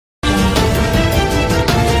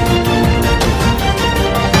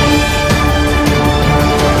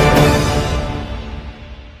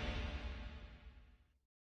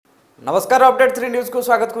नमस्कार update 3 news को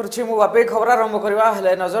स्वागत करुछि मु बापे खबर आरंभ करबा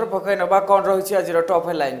हेले नजर पकाई नबा कोन रहिछि आज टॉप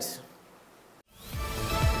हेडलाइंस।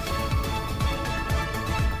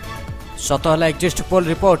 सतहला एग्जिस्ट पोल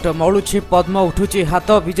रिपोर्ट मौलुछि पद्म उठुछि हाथ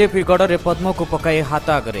बीजेपी गड़े पद्म को पकाई हाथ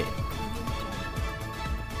आगरे।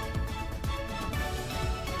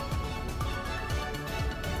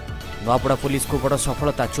 नुआपड़ा पुलिस को बड़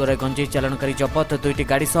सफलता चोरे गंजेई चालाणकारी जबत 2टी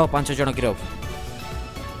गाड़ी सह 5 जन गिरफ।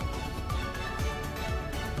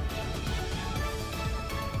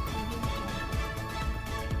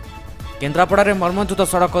 केन्द्रापड़ा में मर्मन्तुद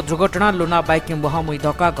सड़क दुर्घटना लुना बाइक मुहांमुही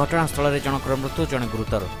धक्का घटनास्थल में जनकर मृत्यु जड़े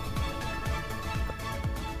गुरुतर।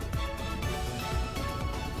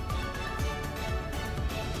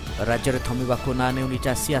 राज्य में थमिबाकू ना नेउनी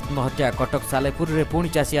चाषी आत्महत्या कटक सालेपुर में पुणी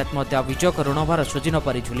चाषी आत्महत्या अभियोग ऋणभार सुझी न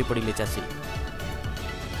पारि झुली पड़े चाषी।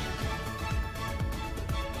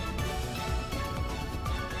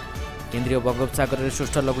 केन्द्रीय बंगोपसागर में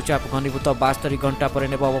सृष्ट लघुचाप घनीभूत 72 घंटा पर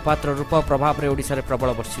नेब अवपात्र रूप प्रभाव में ओडिशा रे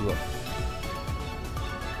प्रबल वर्षिब।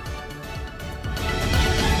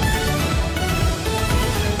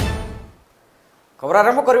 खबर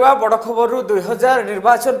आरंभ करवा बड़ खबर 2000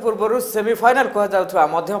 निर्वाचन पूर्व सेमिफाइनाल कहुआ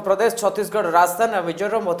मध्य प्रदेश छत्तीसगढ़ राजस्थान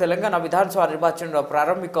मिजोरम और तेलंगाना विधानसभा निर्वाचन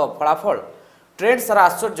प्रारंभिक फलाफल ट्रेंड सारा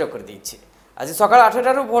आश्चर्य कर आज सकाल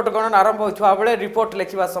 8टार भोट गणना आरंभ होता बेले रिपोर्ट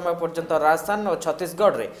लिखा समय पर्यंत राजस्थान और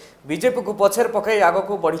छत्तीसगढ़ में बीजेपी को पछर पकई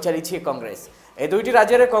आगक बढ़ी चली कांग्रेस। ए दुईटी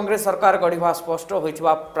राज्य में कांग्रेस सरकार गढ़ा स्पष्ट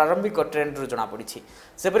होता प्रारंभिक ट्रेंड रू जमापड़ी।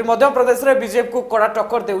 सेपरी मध्य प्रदेश में बीजेपी को कड़ा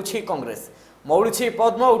टक्कर देउछि कांग्रेस। मौलुछि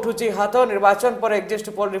पद्म उठुछि हाथ निर्वाचन पर एग्जिस्ट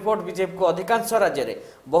पोल रिपोर्ट बीजेपी को अधिकांश राज्य में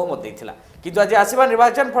बहुमत देथिला किंतु आज आसवा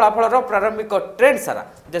निर्वाचन फलाफल प्रारंभिक ट्रेंड सारा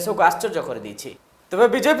देश को आश्चर्य कर देछि। तेज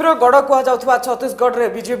बीजेपी गड़ कहुआ छत्तीसगढ़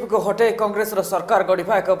में बीजेपी को हटे कांग्रेस सरकार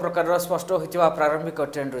गढ़ा एक प्रकार स्पष्ट होता प्रारंभिक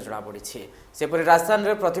ट्रेंड जमापड़ी। सेपरी राजस्थान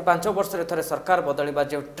में प्रति 5 वर्ष थे सरकार बदलवा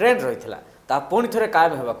जो ट्रेंड रही है पुणी थे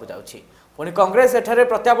कायम होगाकू जाउछि। पुणी कांग्रेस एठारे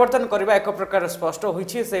प्रत्यावर्तन करने एक प्रकार स्पष्ट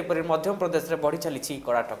होईछि। मध्य प्रदेश में बढ़ी चली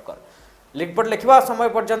कड़ा टक्कर। रिपोर्ट लिखा समय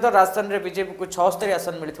पर्यंत राजस्थान में बीजेपी को 76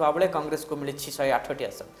 आसन मिलता बेले कांग्रेस को मिली 108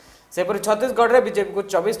 आसन। सेपरी छत्तीसगढ़ में बीजेपी को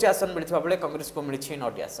 24 आसन मिलता बेले कांग्रेस को मिली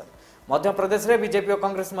 9 आसन। मध्य प्रदेश में बीजेपी और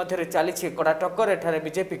कांग्रेस मध्य चली कड़ा टक्कर। एठारे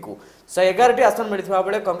बीजेपी को 111 आसन मिलता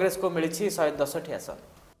बेले कांग्रेस को मिली 110 आसन।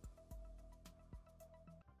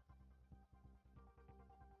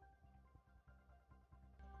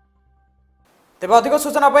 तेज अधिक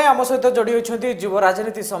सूचना आम सहित जोड़ी होती युव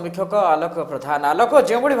राजनीति समीक्षक आलोक प्रधान। आलोक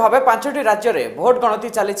जो भाव 5टी राज्य में भोट गणति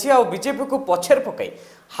चली बीजेपी को पछर पकई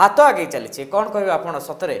हाथ आगे चली कौन कहे आप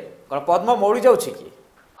सतरे कौन पद्म मौड़ी जाऊँ कि?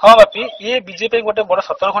 हाँ बापी ये बीजेपी गोटे बड़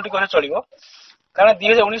सतर घंटी कहे चलो कारण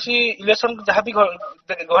 2019 इलेक्शन जहाँ भी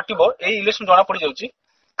घटब ये इलेक्शन जना पड़ जाऊँगी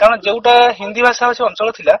कारण जोटा हिंदी भाषा भाषी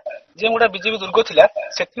अंचल थिला जे गोटा बीजेपी दुर्ग थिला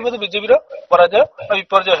सेठी मते बीजेपी रो पराजय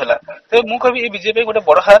विपर्जय हैला। ते मु कहबी ए बीजेपी गोटे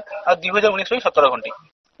बड़ हार आ 2019 17 घंटी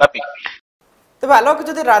बापी। तेज आलोक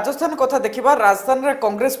जदि राजस्थान कथा देखा राजस्थान में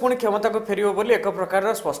कांग्रेस पुणी क्षमता को फेरियो बोली एक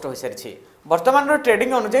प्रकार स्पष्ट हो सारी। वर्तमान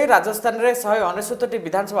ट्रेडिंग अनुसार राजस्थान में 169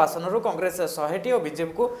 विधानसभा आसन कांग्रेस 100 और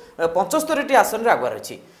बीजेपी को 75 आसन में आगुआ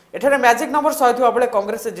रही। एठारे मैजिक नंबर 100 थिबा बेले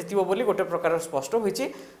कांग्रेस जितिबो बोली गोटे प्रकार स्पष्ट होईछि।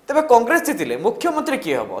 तेबे कांग्रेस जितिले मुख्यमंत्री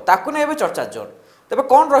किए हबो ताकु नै एबे चर्चा जोर। तेबे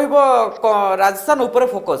कोन रहिबो राजस्थान ऊपर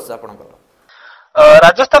फोकस आपनकर?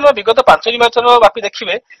 राजस्थान में विगत 5 निर्वाचन बापी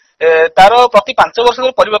देखिबे तार प्रति 5 वर्ष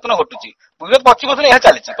परिवर्तन घटुची। विगत 25 वर्ष यह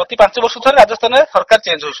चली प्रति 5 वर्ष थरे राजस्थान में सरकार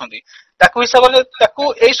चेंज होउछंदी ताकू हिसाब रे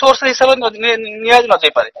ताकू एई सोर्स हिसाब निया न जाय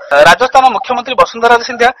पारे। राजस्थान मुख्यमंत्री वसुंधरा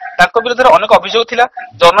सिंधिया तांको विरुद्ध अनेक अभियोग थिला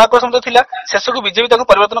जनाक्रोश थिला शेषकू बीजेपी ताको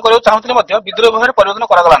परिवर्तन करबो चाहुथिले मध्ये विद्रोह भाବରେ परिवर्तन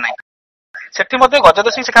करागला नाही। सेठी मध्ये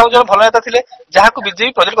गजदेव सिंह शेखावत जन भल नेता थिले जहाकू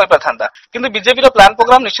बीजेपी प्रोजेक्ट कर पारथांता किंतु बीजेपी रो प्लान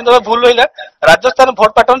प्रोग्राम निश्चित भाव भूल रहिला। राजस्थान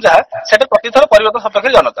भोट पैटर्न जहा सेटे प्रतिथर परिवर्तन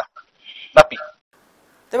सपक्ष जनता बापी।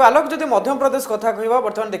 तेज आलोक जदि मध्य प्रदेश कथा कहवा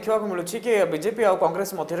बर्तमान देखा मिलूँ कि बीजेपी और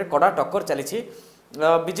कांग्रेस मध्य कड़ा टक्कर चली।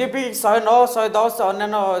 बीजेपी 109 110 अन्य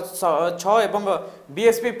 6 एवं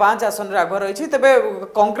बीएसपी 5 आसन में आगुआ रही। तेबे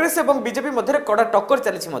कांग्रेस और बीजेपी मध्य कड़ा टक्कर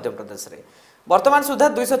चली मध्य प्रदेश में वर्तमान सुधा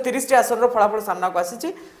 230 आसन फलाफल सामना को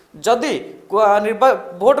आसी। जदि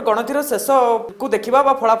भोट गणतिर शेष को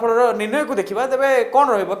देखा फलाफल निर्णय को देखा तेरे कौन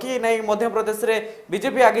रही कि नहीं मध्य प्रदेश में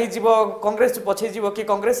बीजेपी आगे जीव कांग्रेस पछे जीव कि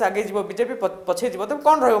कांग्रेस आगे जीव बीजेपी पछे जीव तेज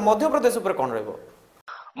कौन रही मध्य प्रदेश उपर कौन रही?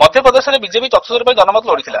 मध्य प्रदेश में बीजेपी 74 पर जनमत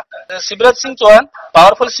लड़ी। Shivraj Singh Chauhan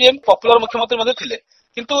powerful CM popular मुख्यमंत्री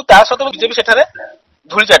किंतु ता सत्वे बीजेपी सेठारे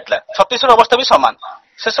धूली चाटिला। छत्तीसगढ़ अवस्था भी समान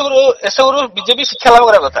ଏସବୁରୁ ବିଜେପି ଶିକ୍ଷା ଲାଭ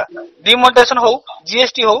କରିବା କଥା। ଡିମନିଟାଇଜେସନ ହଉ,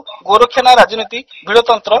 ଜିଏସଟି ହଉ, ଗୋରକ୍ଷା ରାଜନୀତି,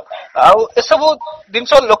 ଭିଡତନ୍ତ୍ର ଆଉ ଏସବୁ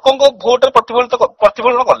ଜିନିଷ ଲୋକଙ୍କ ଭୋଟରେ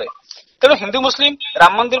ପ୍ରତିଫଳନ କଲେ। ତେଣୁ ହିନ୍ଦୁ ମୁସଲିମ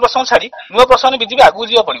ରାମ ମନ୍ଦିର ପ୍ରସଙ୍ଗ ଛାଡି ନୂଆ ପ୍ରସଙ୍ଗ ବିଜେପି ଆଗକୁ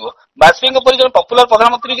ଯିବାକୁ ପଡିବ। ବାଜପେୟୀଙ୍କ ପରି ଜଣେ ପପୁଲାର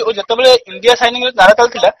ପ୍ରଧାନମନ୍ତ୍ରୀ ଯେତେବେଳେ ଇଣ୍ଡିଆ ସାଇନିଂ ନାରା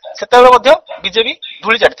ଚାଲିଥିଲା ସେତେବେଳେ ମଧ୍ୟ ବିଜେପି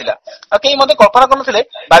ଧୂଳି ଚାଟିଥିଲା। ଆଉ କେହି ମଧ୍ୟ କଳ୍ପନା କରୁନଥିଲେ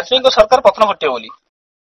ବାଜପେୟୀଙ୍କ ସରକାର ପତନ ଘଟିବ ବୋଲି।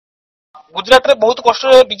 ଗୁଜରାଟରେ ବହୁତ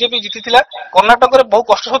କଷ୍ଟରେ ବିଜେପି ଜିତିଥିଲା, କର୍ଣ୍ଣାଟକରେ ବହୁ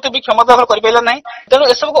କଷ୍ଟ ସତ୍ତ୍ୱେ ବି କ୍ଷମତା ଦଖଲ କରିପାରିଲା ନାହିଁ। ତେଣୁ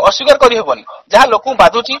ଏସବୁକୁ ଅସ୍ୱୀକାର କରିହେବନି। ଯାହା ଲୋକଙ୍କୁ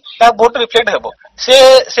ବାଧୁଛି ତାହା ଭୋଟ ରିଫ୍ଲେକ୍ଟ ହେବ।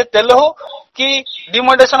 ସେ ତେଲ ହଉ କି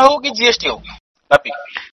ଡିମନିଟାଇଜେସନ ହଉ କି ଜିଏସଟି ହଉ। ବାପି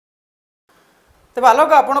ତେବେ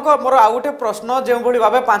ଆଲୋକ ଆପଣଙ୍କ ମୋର ଆଉ ଗୋଟେ ପ୍ରଶ୍ନ, ଯେଉଁଭଳି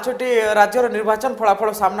ଭାବେ 5ଟି ରାଜ୍ୟର ନିର୍ବାଚନ ଫଳାଫଳ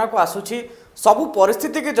ସାମ୍ନାକୁ ଆସୁଛି, ସବୁ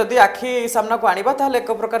ପରିସ୍ଥିତି କି ଯଦି ଆଖି ସାମ୍ନାକୁ ଆଣିବା ତାହେଲେ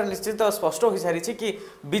ଏକ ପ୍ରକାର ନିଶ୍ଚିତ ସ୍ପଷ୍ଟ ହୋଇସାରିଛି କି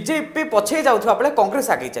ବିଜେପି ପଛେଇ ଯାଉଥିବା ବେଳେ କଂଗ୍ରେସ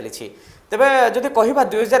ଆଗେଇ ଚାଲିଛି। ତେବେ ଯଦି କହିବା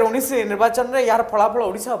 2019 ନିର୍ବାଚନରେ ଏହାର ଫଳାଫଳ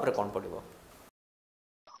ଓଡ଼ିଶା ଉପରେ କ'ଣ ପଡ଼ିବ?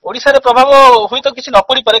 ଓଡିଶାରେ ପ୍ରଭାବ ହୁଏତ କିଛି ନ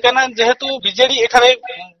ପଡିପାରେ, କାହିଁକିନା ଯେହେତୁ ବିଜେଡି ଏଠାରେ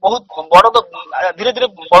ବହୁତ ବଡ ଧୀରେ ଧୀରେ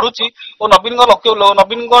ବଢୁଛି ଓ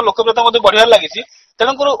ନବୀନଙ୍କ ଲୋକପ୍ରିୟତା ମଧ୍ୟ ବଢିବାରେ ଲାଗିଛି।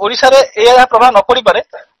 ତେଣୁକରି ଓଡିଶାରେ ଏହା ପ୍ରଭାବ ନ ପଡିପାରେ।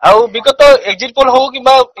 ଆଉ ବିଗତ ଏକ୍ଜିଟ୍ ପୋଲ ହଉ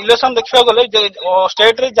କିମ୍ବା ଇଲେକ୍ସନ ଦେଖିବାକୁ ଗଲେ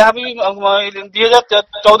ଷ୍ଟେଟରେ ଯାହା ବି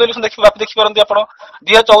 2014 ଇଲେକ୍ସନ ଦେଖିପାରନ୍ତି ଆପଣ।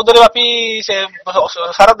 2014ରେ ବାପି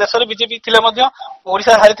ସାରା ଦେଶରେ ବିଜେପି ଥିଲେ ମଧ୍ୟ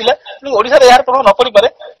ଓଡିଶା ହାରିଥିଲା। ତେଣୁ ଓଡିଶାରେ ଏହାର ପ୍ରଭାବ ନ ପଡିପାରେ।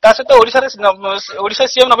 ତା ସହିତ ଓଡିଶା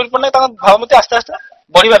ସିଏମ ନବୀନ ପଟ୍ଟନାୟକ ତାଙ୍କ ଭାବମୂର୍ତ୍ତି ଆସ୍ତେ ଆସ୍ତେ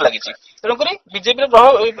ବଢିବାରେ ଲାଗିଛି। ତେଣୁକରି ବିଜେପିର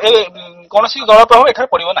ପ୍ରଭାବ କୌଣସି ଦଳ ପ୍ରଭାବ ଏଠାରେ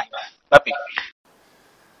ପଡିବ ନାହିଁ। ବାପି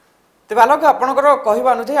ତେବେ ଆଲୋକ ଆପଣଙ୍କର କହିବା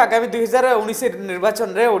ଅନୁଯାୟୀ ଆଗାମୀ 2019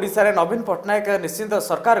 ନିର୍ବାଚନରେ ଓଡ଼ିଶାରେ ନବୀନ ପଟ୍ଟନାୟକ ନିଶ୍ଚିତ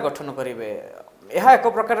ସରକାର ଗଠନ କରିବେ, ଏହା ଏକ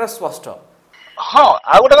ପ୍ରକାରର ସ୍ପଷ୍ଟ। ହଁ,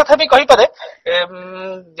 ଆଉ ଗୋଟେ କଥା ବି କହିପାରେ,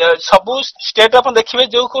 ସବୁ ଷ୍ଟେଟ ଆପଣ ଦେଖିବେ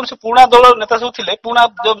ଯୋଉ କୌଣସି ପୁରୁଣା ଦଳ ନେତା ସବୁ ଥିଲେ, ପୁରୁଣା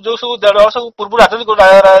ଯୋଉ ସବୁ ଦଳ ସବୁ ପୂର୍ବରୁ ରାଜନୀତି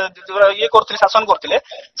ଇଏ କରୁଥିଲେ, ଶାସନ କରୁଥିଲେ,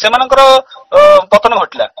 ସେମାନଙ୍କର ପତନ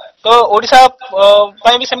ଘଟିଲା। ତ ଓଡିଶା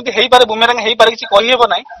ପାଇଁ ବି ସେମିତି ହେଇପାରେ, ବୁମେରାଙ୍ଗ ହେଇପାରେ, କିଛି କହିହେବ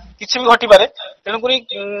ନାହିଁ, କିଛି ବି ଘଟିପାରେ। ତେଣୁକରି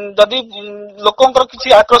ଯଦି ଲୋକଙ୍କର କିଛି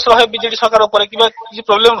ଆକ୍ରୋଶ ରହେ ବିଜେଡି ସରକାର ଉପରେ କିମ୍ବା କିଛି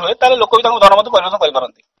ପ୍ରୋବ୍ଲେମ ହୁଏ, ତାହେଲେ ଲୋକ ବି ତାଙ୍କୁ ଦଳ ମଧ୍ୟ ପରିବର୍ତ୍ତନ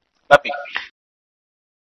କରିପାରନ୍ତି। ବାପି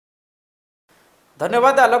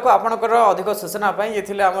ଧନ୍ୟବାଦ ଆଲୋକ ଆପଣଙ୍କର ଅଧିକ ସୂଚନା ପାଇଁ। ଏ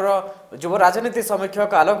ଥିଲେ ଆମର ଯୁବ ରାଜନୀତି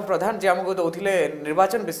ସମୀକ୍ଷକ ଆଲୋକ ପ୍ରଧାନ, ଯିଏ ଆମକୁ ଦେଉଥିଲେ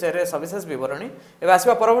ନିର୍ବାଚନ ବିଷୟରେ ସବିଶେଷ ବିବରଣୀ। ଏବେ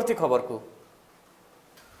ଆସିବା ପରବର୍ତ୍ତୀ ଖବରକୁ।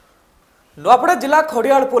 नुआपड़ा जिला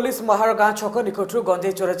खड़ियाल पुलिस महार गाँ छक निकटू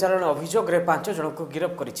गंजेई चोराचालाण अभियोग में 5 जनक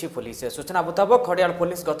गिरफ्त करिछि पुलिस। सूचना मुताबक खड़ियाल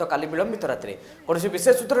पुलिस गतकाली विलंबित रात्रि कौन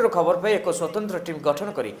विशेष सूत्र खबर पाई एक स्वतंत्र टीम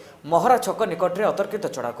गठन कर महारा छक निकट में अतर्कित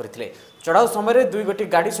चढ़ाऊ करते। चढ़ाऊ समय 2 गोटी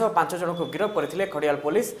गाड़ी सह 5 जनक गिरफ्त करते खड़ियाल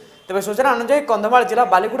पुलिस। तेज सूचना अनुसार कंधमाल जिला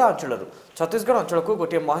बालीगुड़ा अंचल छत्तीसगढ़ अंचल को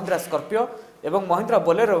गोटे महिंद्रा स्कर्पियो और महिंद्रा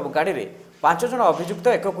बोलेरो गाड़ी में 5 जन अभियुक्त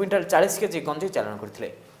 1 क्विंटाल 40 केजी गंजेई चालाण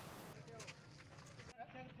करते।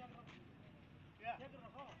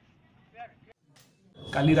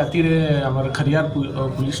 काली राति रे हमर खरियार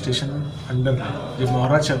पुलिस स्टेशन अंडर जो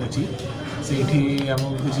महरा छक अछि सेठी हम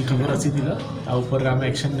किसी खबर आसी थिला आ ऊपर हम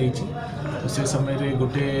एक्शन नै छी। तो से समय रे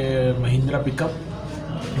गोटे महिंद्रा पिकअप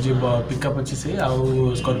जे पिकअप अछि से आ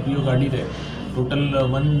स्कॉर्पियो गाड़ी रे टोटल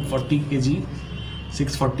 140 केजी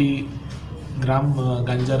 640 ग्राम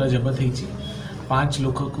गांजा रा जब्त हेछि। 5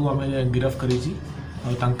 लोक को हमें गिरफ्त करी छी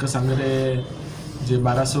और तांका संग रे जे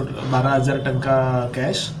 12,000 टंका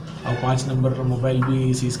कैश और 5 नंबर मोबाइल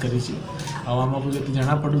भी सीज करी आमको जी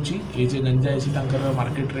जना पड़ू ये गंजा है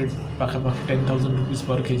market rate पाखापाखि 10,000 rupees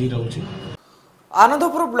per KG रोचे।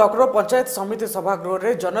 आनंदपुर ब्लॉकर पंचायत समिति सभागृह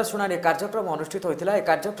में जनशुणाणी कार्यक्रम अनुष्ठित होता। यह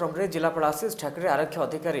कार्यक्रम में जिलापाल आशीष ठाकरे, आरक्षी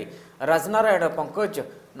अधिकारी राजनारायण पंकज,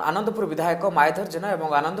 आनंदपुर विधायक मायाधर जेना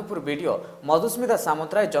और आनंदपुर बीडीओ मधुस्मिता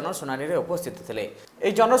सामंतराय जनशुणाणी में उपस्थित थे।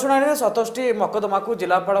 यह जनशुणाणी में 27टी मकदमा को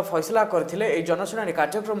जिलापाल फैसला करते। यह जनशुणाणी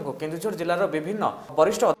कार्यक्रम को केन्दुझर जिलार विभिन्न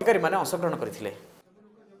वरिष्ठ अधिकारी मैंने अंशग्रहण करते।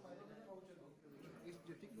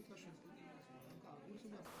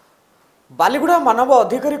 बालीगुड़ा मानव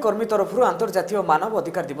अधिकारी कर्मी तरफ अंतर्जातीय मानव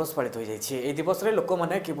अधिकार दिवस पालित हो जाए। दिवस में लोक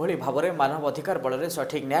मैंने किभली भाव में मानव अधिकार बल में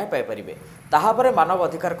सठिक न्याय पाइपर तापर मानव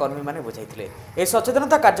अधिकार कर्मी मैंने बुझाई। यह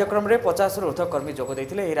सचेतनता कार्यक्रम में 50 रु ऊर्ध्व कर्मी जोगदे।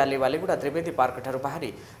 यह रैली बालीगुड़ा त्रिवेदी पार्क ठार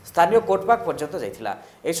बाहरी स्थानीय कोर्ट पार्क पर्यंत जाइला।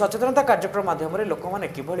 यह सचेतनता कार्यक्रम माध्यम लोक मैंने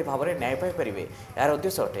किभली भाव में न्याय पाइपर यार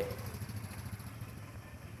उद्देश्य अटे।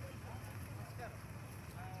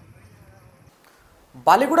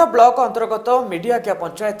 बालीगुड़ा ब्लॉक अंतर्गत मिडियाकिया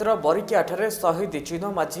पंचायतर बरिकियाठारे शहीद चिन्ह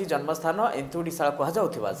माझी जन्मस्थान एंतुड़ीशाला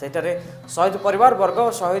कहुवा सेठारे शहीद परिवार वर्ग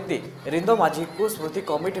शहीद रिंदो माझी को स्मृति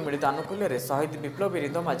कमिटी मिलित आनुकूल्य शहीद विप्लवी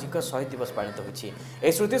रिंदो माझी शहीद दिवस पालित होती।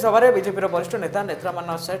 यह स्मृति सभार बीजेपी वरिष्ठ नेता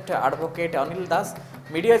नेत्रामान सेठ एडवोकेट अनिल दास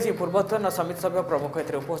मीडियाजी पूर्वतन समिति सभ्य प्रमुख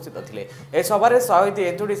उपस्थित थे। यह सभार शहीद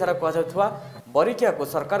एंतुड़ीशाला कहुवा बरिकिया को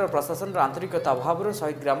सरकार और प्रशासन आंतरिकता अभाव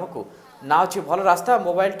शहीद ग्राम को ना अच्छी भल रास्ता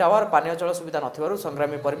मोबाइल टावर पानीय जल सुविधा नथिबारु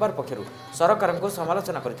संग्रामी परिवार पक्षरु सरकार को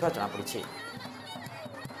समालोचना करथिबा जଣା पड़िछि।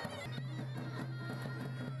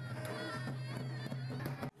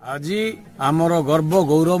 आज आमर गर्व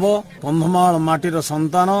गौरव कंधमाल माटीर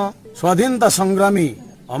संतान स्वाधीनता संग्रामी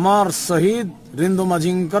अमर शहीद रिंदु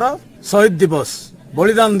माझींकर शहीद दिवस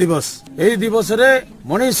बलिदान दिवस यही दिवस रे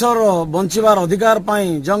मनीषर बंचिबार अधिकार पाई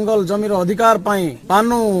जंगल जमीर अधिकार पाई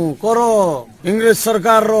पानु कर इंग्रेज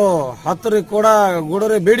सरकार रो हाथ रे कोड़ा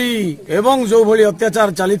गोड़े बेड़ी एवं जो भली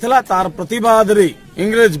अत्याचार चलीथिला तार प्रतिवाद रे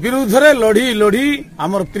इंग्रेज विरुद्ध रे लड़ी लड़ी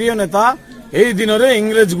आमर प्रिय नेता एही दिन रे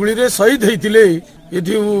इंग्रेज गुली रे शहीद हेतिले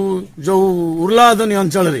एठी जो उर्लादनी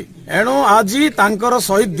अंचल रे एणु आज तांकर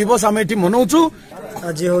शहीद दिवस आमे एठी मनाउछु।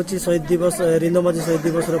 आज होची शहीद दिवस रिंदमाजी शहीद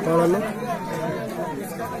दिवस रो पालन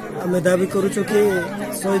आमे दाबी करूछु कि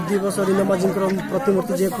शहीद दिवस रिंदमाजी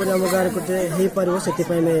प्रतिमूर्ति जेपरि आम गाँव कोटे हेई पारिबो सेति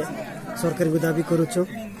पय मे सरकार को दाबी करूछु।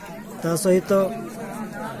 ता सहित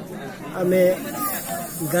आमे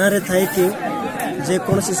गाँव रे थाई कि जे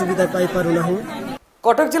कोनसी सुविधा पाई पारु नाही।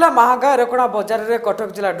 कटक जिला महांगा एरकणा बजार में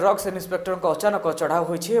कटक जिला ड्रग्स इन्स्पेक्टर अचानक चढ़ाऊ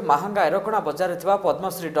होती महांगा एरकणा बजार में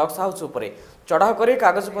पद्मश्री ड्रग्स हाउस उपर चढ़ाऊ कर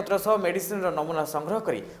कागजपत्र सह मेडिसिन नमूना संग्रह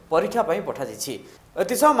कर परीक्षा पठाई।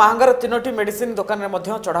 एसह महांगार 3टी मेडिसिन दुकान में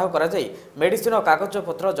चढ़ाऊ कर मेडिसिन और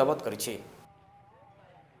कागजपत्र जबत कर।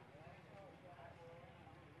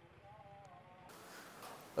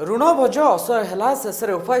 ऋण बोझ असह्य है शेष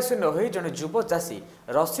उपाय शून्य हो जड़े युव चाषी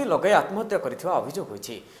रसी लगे आत्महत्या करथिबा अभियोग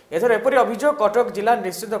होइछि। एथर एपरि अभियोग कटक जिला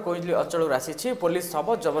निश्चित कोइली अंचल आसी पुलिस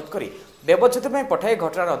शव जबत कर व्यवच्छेद में पठाई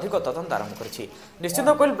घटनार अधिक तदंत आरंभ करिछि। निश्चित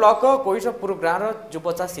कोइल ब्लॉक कोइशपुर गाँव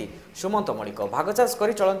युव चाषी सुमंत मणिक भाग चाष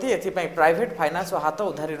कर चलती एथिपाई प्राइवेट फाइनान्स और हाथ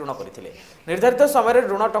उधारी ऋण करथिले। निर्धारित समय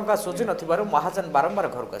ऋण टंका सुझी नथिबारु महाजन बारंबार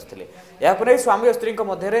घर को आसिथिले। याकु नै स्वामी और स्त्री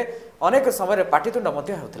मध्य अनेक समय पाटितुंड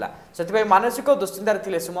होउथिला। सेथिपाई मानसिक दुश्चिंतार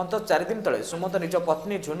थिले सुमंत। 4 दिन तले सुमंत निज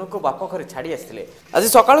पत्नी झुनु को बाप घर छाड़ी आसिथिले। आज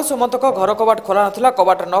सकाळ सुमंत को घर कबाट खोला नथिला।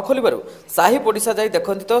 कबाट न खोलिबारु साही पड़िशा जाई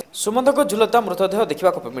देखंती तो सुमंत को झुलता मृतदेह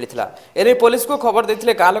देखा मिलता। एने पुलिस को खबर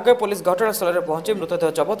देथिले गाँ लोके। पुलिस घटनास्थल में पहुंची मृतदेह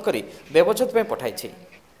जबत कर व्यवच्छेद में पठाई।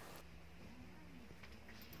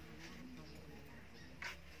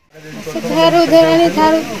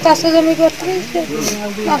 चाष जमी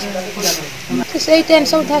से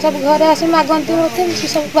टेनसन था सब घर आस मागती मत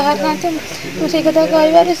सब बाहर खाते से कथा कह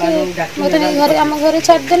मत घर आम घर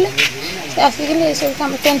छाड़देले आसिक सब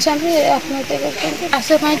कम टेनसन आत्महत्या कर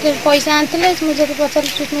आस पैसा आनी मुझे पचार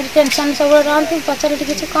टेनसन सब रहा पचार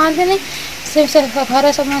किसी कहते से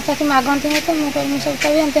घर समस्त मागती मत मुझे सब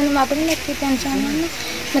कह मागनी टेनसन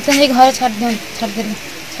मत घर छाड़देली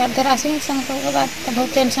छाड़देर आस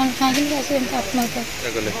बहुत टेनसन खाई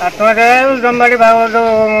आत्महत्या जमबाड़ी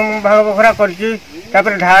भाग बखरा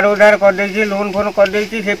कर धार उधार कर लोन फोन कर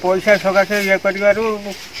पैसा सकाशे ये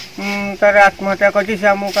कर आत्महत्या कर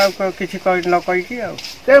किसी न कही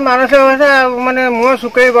मानसिक अवस्था मानने मुह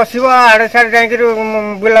सुखई बस आड़े साड़े जा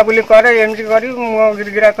बुलाबुली करे मुह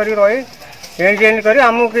गिरगिरा कर रहे कर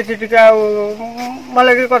आमको किसी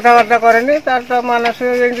भल कि कथबार्ता कैनि तार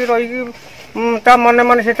मानसिक रही मन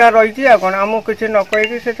मन से रही कौन आमको किसी न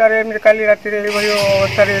कही से काली रात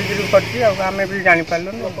अवस्था भी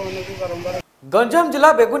जापारू। गंजाम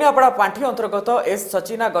जिला बेगुनियापड़ा पांठी अंतर्गत एस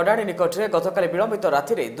सचिना गडाणी निकट में गतकाली विलंबित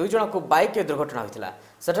राति 2 जन को बाइक दुर्घटना होता।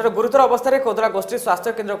 सेठारे गुरुतर अवस्था कोदरा गोष्ठी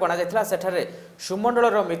स्वास्थ्य केन्द्र को सेठारे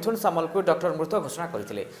सुमंडल मिथुन सामल को डॉक्टर मृत घोषणा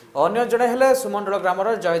करते। अन्य जड़े हेले सुमंडल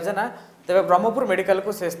ग्रामर जयजना तेज ब्रह्मपुर मेडिकल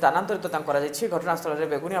को से स्थानांतरित घटनास्थल में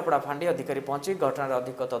बेगुनियापड़ा फांडी अधिकारी पहुंची घटनार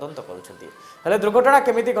अधिक तदंत कर दुर्घटना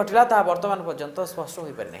केमिति घटिला ता वर्तमान पर्यंत स्पष्ट हो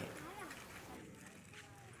पारि नहीं।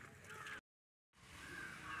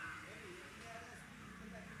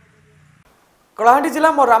 कलाहांडी जिला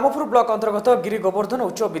रामपुर ब्लॉक अंतर्गत गिरी गोवर्धन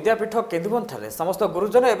उच्च विद्यापीठ केन्दुबन ठारे समस्त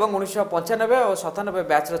गुरुजन एवं 1995 और 97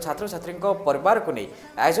 बैचर छात्र छात्री परिवार को नहीं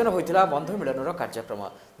आयोजन होता बंधु मिलन कार्यक्रम।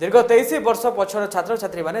 दीर्घ 23 वर्ष पछर छात्र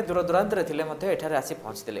छात्री मैंने दूर दूरांत एठारे आसी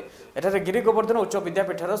पहुंचते। एठारे गिरी गोवर्धन उच्च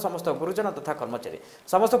विद्यापीठर समस्त गुरुजन तथा कर्मचारी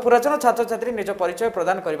समस्त पुरातन छात्र छात्री निज परिचय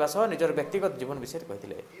प्रदान करने सह निजर व्यक्तिगत जीवन विषय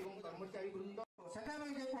कहते।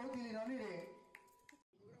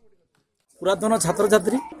 पुरातन छात्र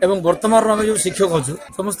छात्री एवं वर्तमान आम जो शिक्षक अच्छु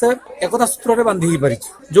समस्ते एकता सूत्र बांधि पारि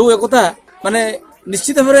जो एकता माने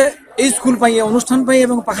निश्चित भाव में स्कूल अनुष्ठान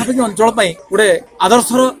पाखापाखि अंचल गोटे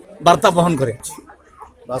आदर्शर वार्ता बहन करे।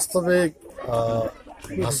 वास्तविक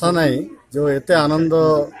भाषा नहीं जो एते आनंद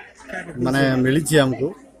माने मिली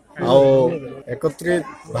हमको आओ एकत्रित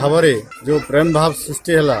भाव जो प्रेम भाव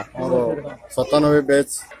सृष्टि है और 97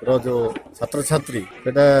 बैच रो जो छात्र छात्री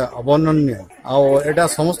एटा अवर्णनीय आओ एटा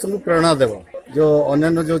समस्त को प्रेरणा देव जो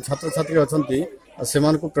अन्य जो छात्र छात्री अच्छा से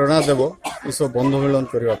प्रेरणा देव ये सब बंधु मिलन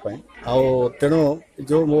करने तेणु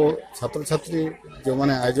जो मो छात्र छात्री जो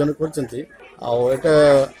मैंने आयोजन कर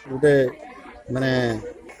गोटे माने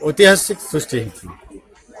ऐतिहासिक सृष्टि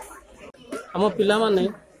आम पिला माने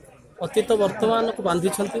अतीत वर्तमान को बांधी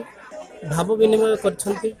भाव विनिमय कर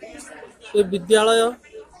विद्यालय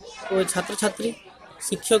और छात्र छात्री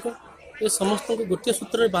शिक्षक ये समस्त को गोटे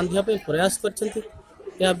सूत्र बांधा प्रयास कर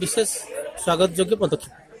विशेष स्वागत योग्य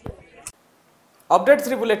पदक्षेप। अपडेट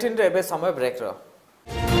 3 बुलेटिन रे एबे समय ब्रेक रो।